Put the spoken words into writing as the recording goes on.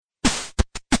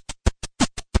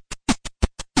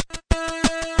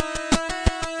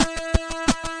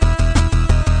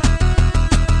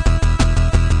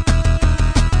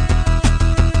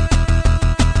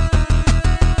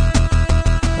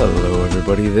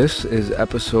everybody. This is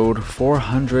episode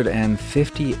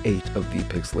 458 of the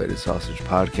Pixelated Sausage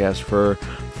Podcast for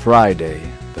Friday,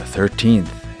 the 13th,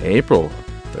 April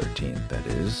 13th, that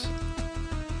is,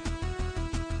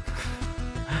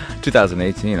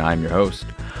 2018. I'm your host,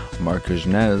 Marc,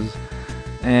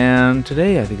 and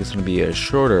today I think it's going to be a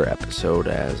shorter episode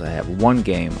as I have one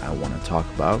game I want to talk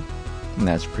about, and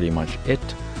that's pretty much it.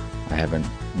 I haven't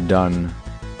done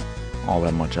all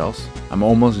that much else. I'm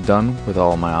almost done with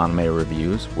all my anime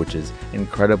reviews, which is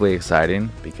incredibly exciting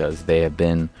because they have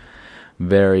been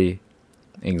very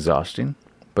exhausting,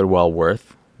 but well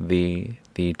worth the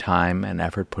time and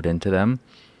effort put into them.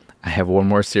 I have one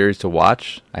more series to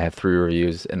watch. I have 3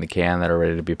 reviews in the can that are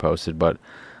ready to be posted, but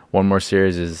one more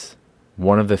series is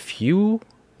one of the few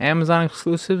Amazon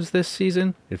exclusives this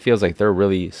season. It feels like they're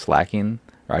really slacking,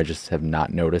 or I just have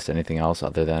not noticed anything else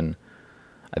other than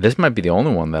this might be the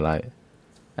only one that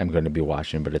I'm going to be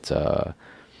watching, but it's a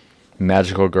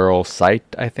Magical Girl Sight,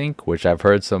 I think, which I've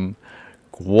heard some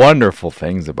wonderful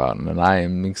things about, and I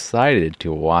am excited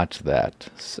to watch that.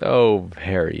 So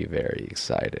very, very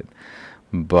excited.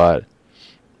 But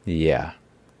yeah,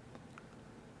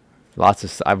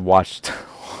 I've watched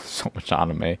so much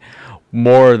anime,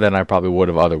 more than I probably would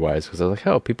have otherwise, because I was like,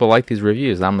 oh, people like these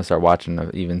reviews, and I'm gonna start watching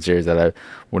even series that I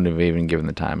wouldn't have even given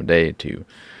the time of day to.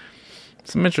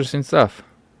 Some interesting stuff.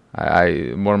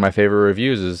 One of my favorite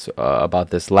reviews is about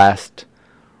this last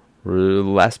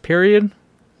period,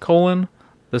 the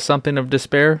something of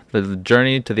despair, the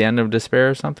journey to the end of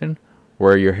despair or something,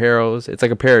 where your heroes, it's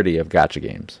like a parody of gacha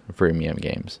games, freemium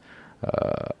games,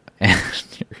 and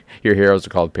your heroes are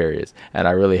called periods, and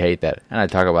I really hate that, and I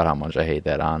talk about how much I hate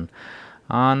that on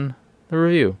the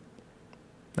review.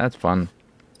 That's fun.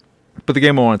 But the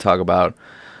game I want to talk about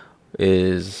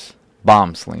is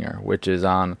Bombslinger, which is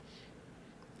on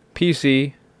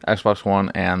PC, Xbox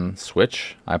One, and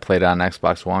Switch. I played it on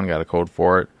Xbox One, got a code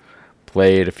for it,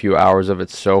 played a few hours of it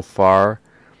so far,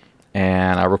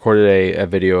 and I recorded a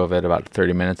video of it, about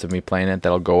 30 minutes of me playing it,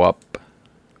 that'll go up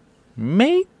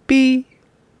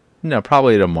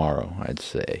probably tomorrow, I'd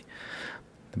say.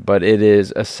 But it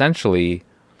is essentially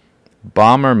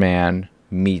Bomberman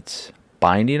meets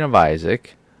Binding of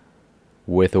Isaac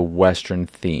with a Western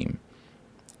theme.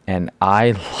 And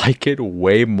I like it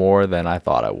way more than I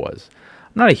thought I was.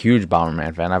 I'm not a huge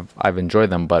Bomberman fan. I've enjoyed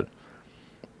them, but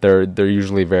they're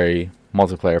usually very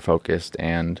multiplayer focused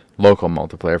and local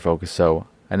multiplayer focused, so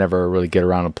I never really get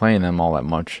around to playing them all that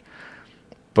much.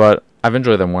 But I've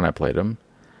enjoyed them when I played them.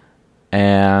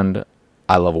 And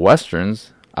I love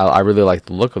Westerns. I really like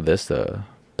the look of this, the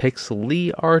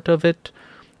pixely art of it.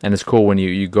 And it's cool when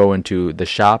you go into the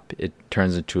shop, it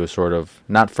turns into a sort of,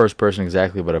 not first person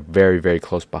exactly, but a very, very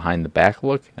close behind the back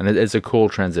look. And it's a cool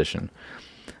transition.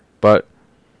 But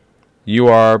you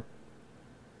are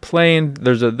playing,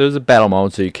 there's a battle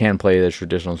mode, so you can play the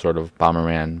traditional sort of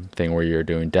Bomberman thing where you're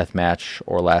doing deathmatch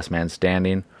or last man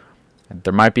standing.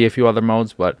 There might be a few other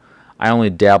modes, but I only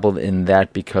dabbled in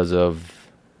that because of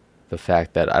the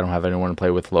fact that I don't have anyone to play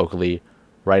with locally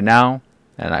right now.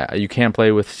 And you can play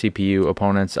with CPU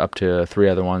opponents up to 3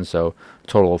 other ones, so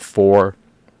total of 4.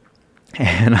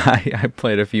 And I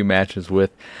played a few matches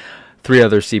with 3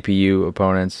 other CPU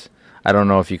opponents. I don't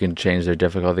know if you can change their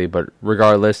difficulty, but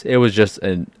regardless, it was just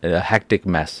a hectic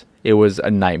mess. It was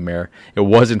a nightmare. It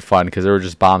wasn't fun because there were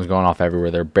just bombs going off everywhere.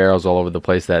 There were barrels all over the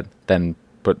place that then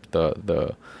put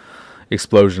the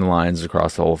explosion lines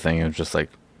across the whole thing. It was just like,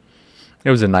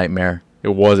 it was a nightmare.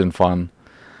 It wasn't fun.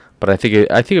 But I think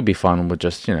it'd be fun with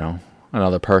just,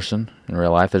 another person in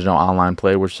real life. There's no online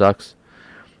play, which sucks.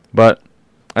 But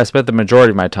I spent the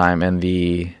majority of my time in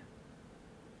the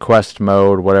quest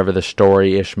mode, whatever the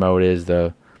story-ish mode is,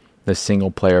 the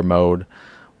single-player mode,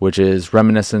 which is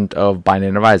reminiscent of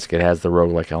Binding of Isaac. It has the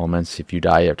roguelike elements. If you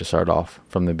die, you have to start off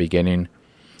from the beginning.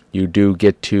 You do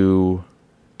get to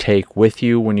take with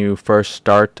you, when you first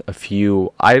start, a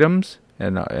few items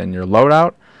in your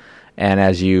loadout. And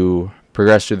as you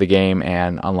progress through the game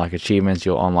and unlock achievements,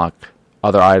 you'll unlock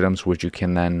other items which you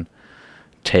can then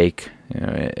take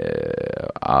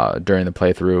during the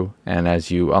playthrough. And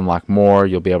as you unlock more,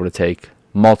 you'll be able to take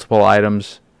multiple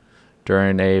items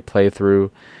during a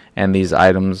playthrough. And these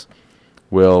items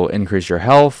will increase your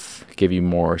health, give you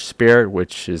more spirit,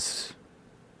 which is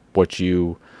what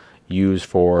you use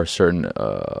for certain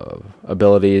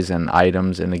abilities and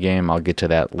items in the game. I'll get to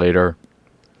that later.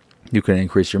 You can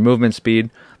increase your movement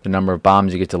speed, the number of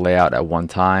bombs you get to lay out at one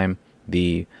time,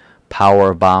 the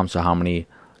power of bombs, so how many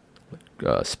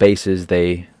spaces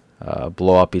they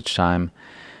blow up each time,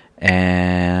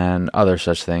 and other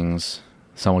such things.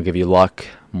 Some will give you luck,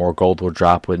 more gold will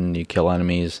drop when you kill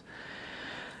enemies.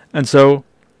 And so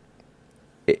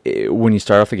when you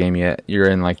start off the game, you're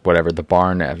in like whatever the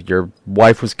barn. Your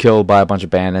wife was killed by a bunch of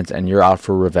bandits, and you're out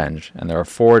for revenge. And there are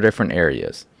 4 different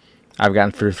areas. I've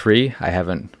gotten through 3. I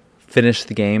haven't finished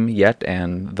the game yet,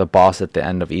 and the boss at the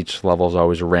end of each level is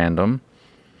always random.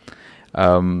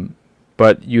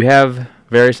 But you have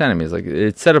various enemies. Like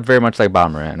it's set up very much like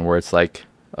Bomberman, where it's like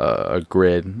a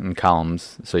grid and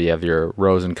columns. So you have your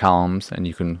rows and columns, and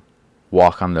you can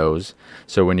walk on those.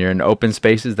 So when you're in open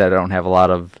spaces that don't have a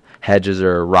lot of hedges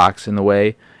or rocks in the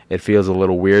way, it feels a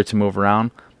little weird to move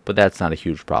around, but that's not a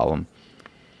huge problem.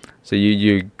 So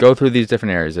you go through these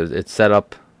different areas. It's set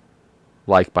up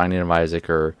like Binding of Isaac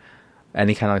or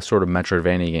any kind of like sort of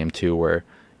Metroidvania game too, where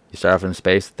you start off in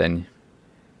space, then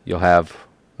you'll have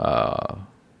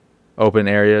open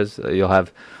areas. You'll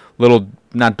have little,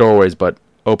 not doorways, but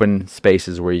open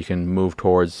spaces where you can move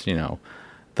towards,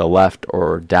 the left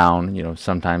or down.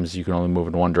 Sometimes you can only move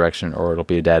in one direction, or it'll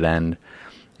be a dead end.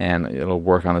 And it'll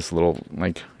work on this little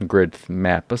like grid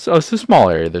map. So it's a small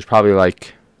area. There's probably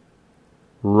like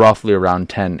roughly around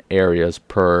 10 areas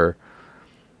per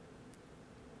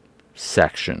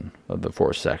section of the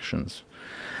 4 sections.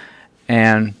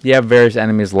 And you have various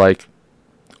enemies like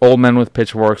old men with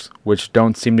pitchforks, which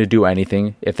don't seem to do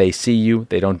anything. If they see you,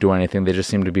 they don't do anything. They just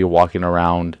seem to be walking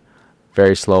around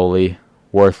very slowly,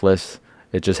 worthless.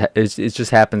 It just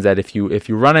happens that if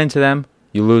you run into them,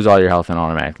 you lose all your health and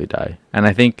automatically die. And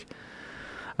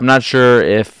I'm not sure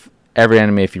if every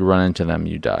enemy, if you run into them,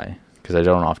 you die, because I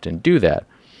don't often do that.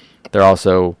 There are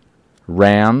also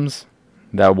rams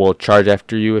that will charge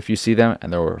after you if you see them,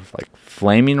 and there were like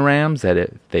flaming rams that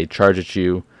if they charge at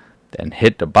you and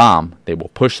hit the bomb, they will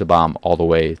push the bomb all the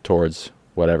way towards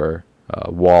whatever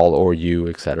wall or you,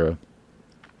 etc.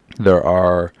 There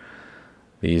are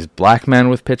these black men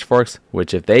with pitchforks,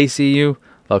 which if they see you,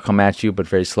 they'll come at you, but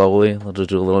very slowly. They'll just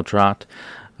do a little trot.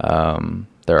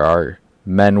 There are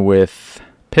men with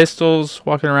pistols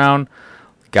walking around,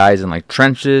 guys in like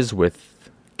trenches with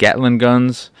Gatling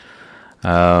guns.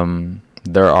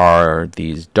 There are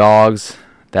these dogs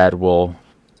that will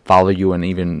follow you and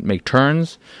even make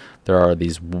turns. There are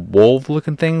these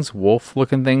wolf-looking things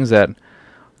that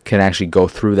can actually go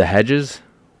through the hedges,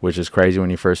 which is crazy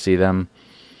when you first see them.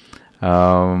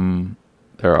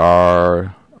 There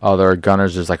are other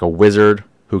gunners. There's like a wizard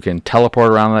who can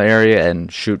teleport around the area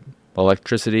and shoot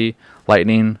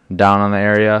lightning down on the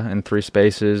area in 3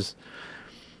 spaces.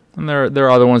 And there are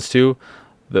other ones too.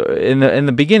 In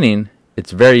the beginning,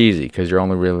 it's very easy because you're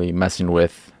only really messing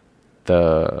with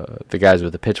the guys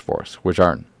with the pitchforks, which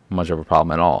aren't much of a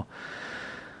problem at all.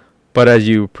 But as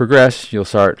you progress, you'll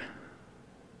start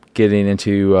getting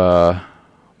into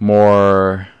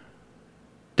more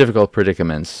difficult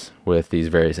predicaments with these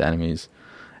various enemies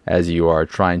as you are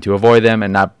trying to avoid them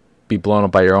and not be blown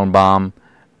up by your own bomb.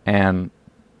 And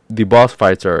the boss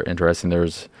fights are interesting.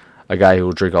 There's a guy who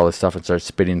will drink all this stuff and start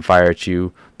spitting fire at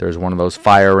you. There's one of those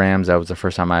fire rams. That was the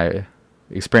first time I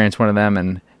experienced one of them,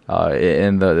 and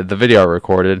in the video I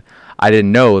recorded, I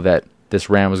didn't know that this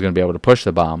ram was going to be able to push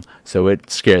the bomb, so it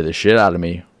scared the shit out of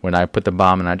me when I put the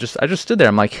bomb, and I just stood there.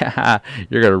 I'm like, haha,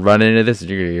 you're going to run into this and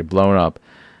you're going to get blown up.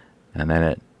 And then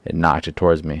it knocked it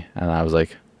towards me, and I was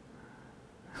like,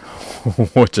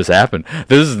 what just happened?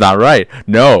 This is not right.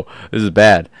 No, this is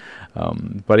bad.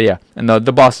 But yeah, and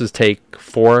the bosses take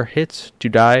 4 hits to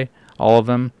die, all of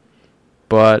them.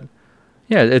 But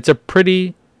yeah, it's a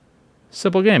pretty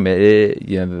simple game.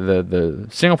 The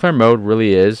single player mode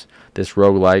really is this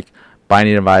roguelike.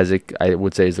 Binding of Isaac, I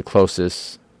would say, is the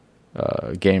closest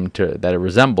game that it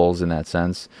resembles in that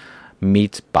sense.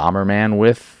 Meets Bomberman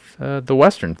with the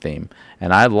Western theme,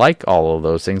 and I like all of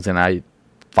those things, and I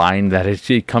find that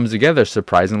it comes together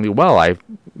surprisingly well. I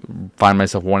find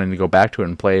myself wanting to go back to it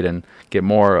and play it and get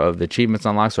more of the achievements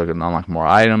unlocked so I can unlock more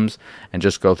items and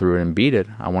just go through it and beat it.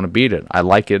 I want to beat it. I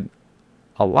like it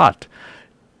a lot.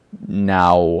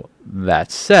 Now,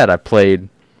 that said, I played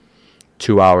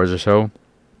 2 hours or so.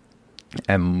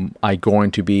 Am I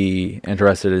going to be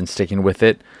interested in sticking with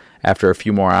it after a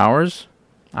few more hours?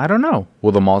 I don't know.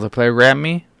 Will the multiplayer grab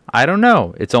me? I don't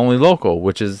know. It's only local,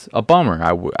 which is a bummer.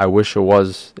 I wish it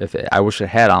was. I wish it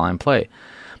had online play.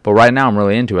 But right now I'm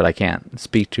really into it. I can't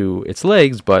speak to its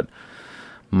legs, but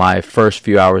my first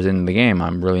few hours into the game,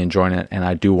 I'm really enjoying it, and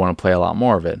I do want to play a lot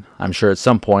more of it. I'm sure at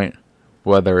some point,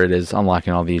 whether it is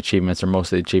unlocking all the achievements or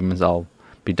most of the achievements, I'll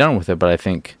be done with it. But I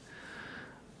think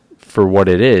for what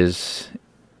it is,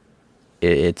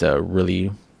 it does a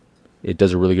really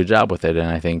good job with it. And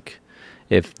I think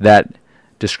if that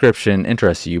description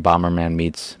interests you, Bomberman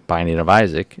meets Binding of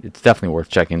Isaac, it's definitely worth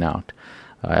checking out.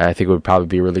 I think it would probably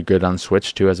be really good on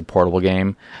Switch too as a portable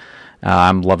game.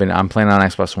 I'm playing on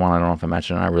Xbox One. I don't know if I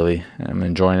mentioned it. I really am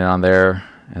enjoying it on there.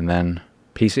 And then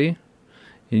PC.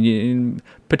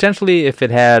 Potentially, if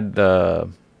it had the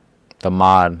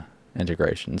mod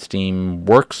integration, Steam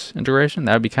Works integration,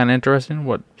 that would be kind of interesting.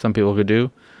 What some people could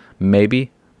do,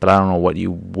 maybe, but I don't know what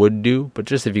you would do. But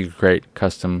just if you could create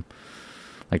custom,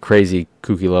 like crazy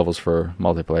kooky levels for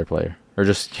multiplayer player, or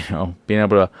just being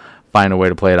able to find a way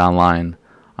to play it online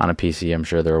on a PC. I'm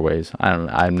sure there are ways.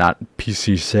 I'm not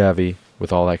PC savvy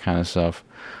with all that kind of stuff,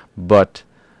 but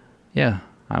yeah,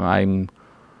 I'm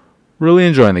really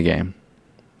enjoying the game.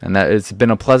 And that it's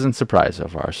been a pleasant surprise so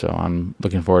far, so I'm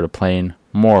looking forward to playing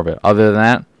more of it. Other than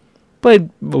that, played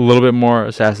a little bit more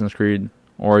Assassin's Creed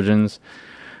Origins,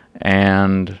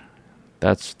 and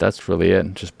that's really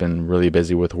it. Just been really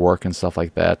busy with work and stuff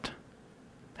like that.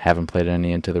 Haven't played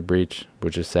any Into the Breach,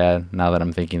 which is sad now that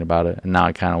I'm thinking about it. And now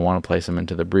I kind of want to play some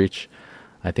Into the Breach.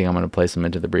 I think I'm going to play some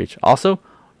Into the Breach. Also,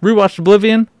 rewatched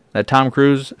Oblivion, that Tom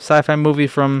Cruise sci-fi movie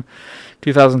from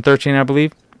 2013, I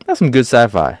believe. That's some good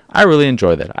sci-fi. I really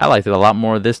enjoyed it. I liked it a lot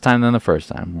more this time than the first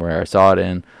time, where I saw it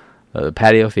in the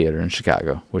Patio Theater in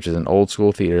Chicago, which is an old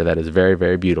school theater that is very,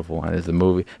 very beautiful. And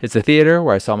it's the theater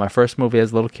where I saw my first movie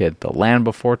as a little kid, The Land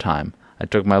Before Time. I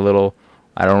took my little,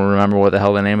 I don't remember what the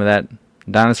hell the name of that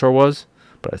dinosaur was,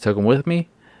 but I took him with me.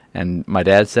 And my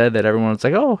dad said that everyone was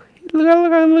like, "Oh, look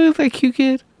at that cute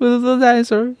kid with a little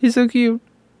dinosaur. He's so cute."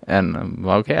 And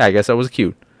okay, I guess I was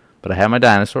cute. But I had my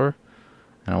dinosaur.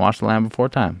 And I watched The Land Before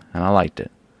Time, and I liked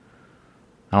it.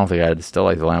 I don't think I'd still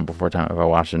like The Land Before Time if I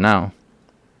watched it now.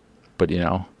 But,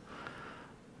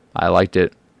 I liked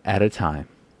it at a time.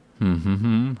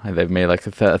 They've made like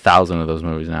 1,000 of those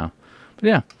movies now. But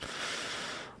yeah.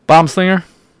 Bombslinger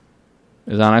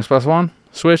is on Xbox One,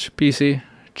 Switch, PC.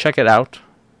 Check it out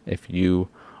if you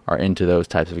are into those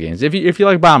types of games. If you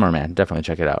like Bomberman, definitely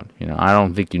check it out. I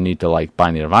don't think you need to like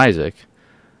Binding of Isaac.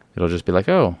 It'll just be like,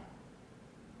 oh,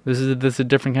 This is a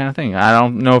different kind of thing. I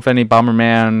don't know if any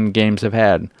Bomberman games have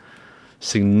had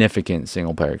significant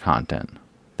single-player content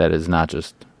that is not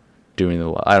just doing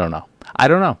I don't know.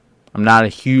 I'm not a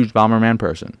huge Bomberman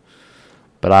person,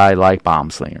 but I like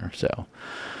Bombslinger. So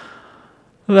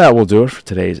that will do it for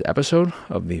today's episode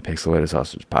of the Pixelated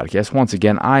Sausage Podcast. Once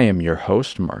again, I am your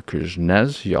host, Marc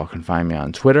Kuznez. Y'all can find me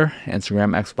on Twitter,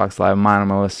 Instagram, Xbox Live,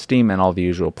 Minimalist, Steam, and all the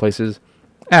usual places.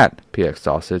 At PX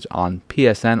Sausage on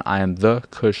PSN, I am the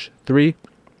Kush3.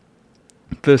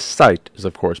 The site is,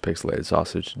 of course,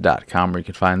 pixelatedsausage.com, where you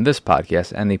can find this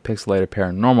podcast and the Pixelated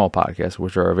Paranormal podcast,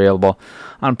 which are available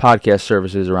on podcast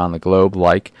services around the globe,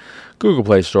 like Google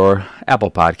Play Store,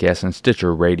 Apple Podcasts, and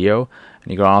Stitcher Radio.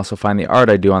 And you can also find the art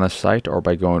I do on the site, or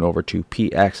by going over to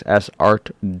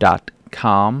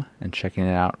pxsart.com and checking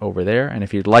it out over there. And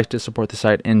if you'd like to support the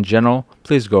site in general,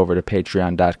 please go over to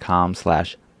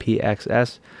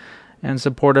patreon.com/PXS and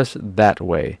support us that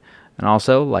way. And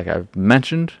also, like I've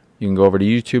mentioned, you can go over to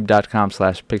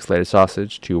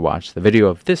youtube.com/pixelatedsausage to watch the video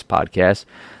of this podcast,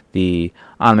 the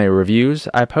anime reviews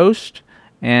I post,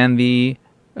 and the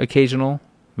occasional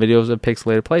videos of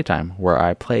Pixelated Playtime, where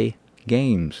I play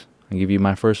games and give you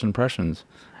my first impressions.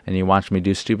 And you watch me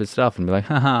do stupid stuff and be like,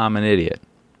 haha, I'm an idiot.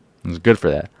 It's good for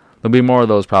that. There'll be more of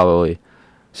those probably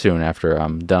soon after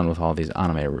I'm done with all these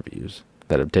anime reviews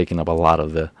that have taken up a lot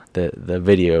of the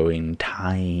videoing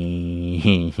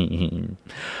time.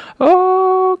 Oh!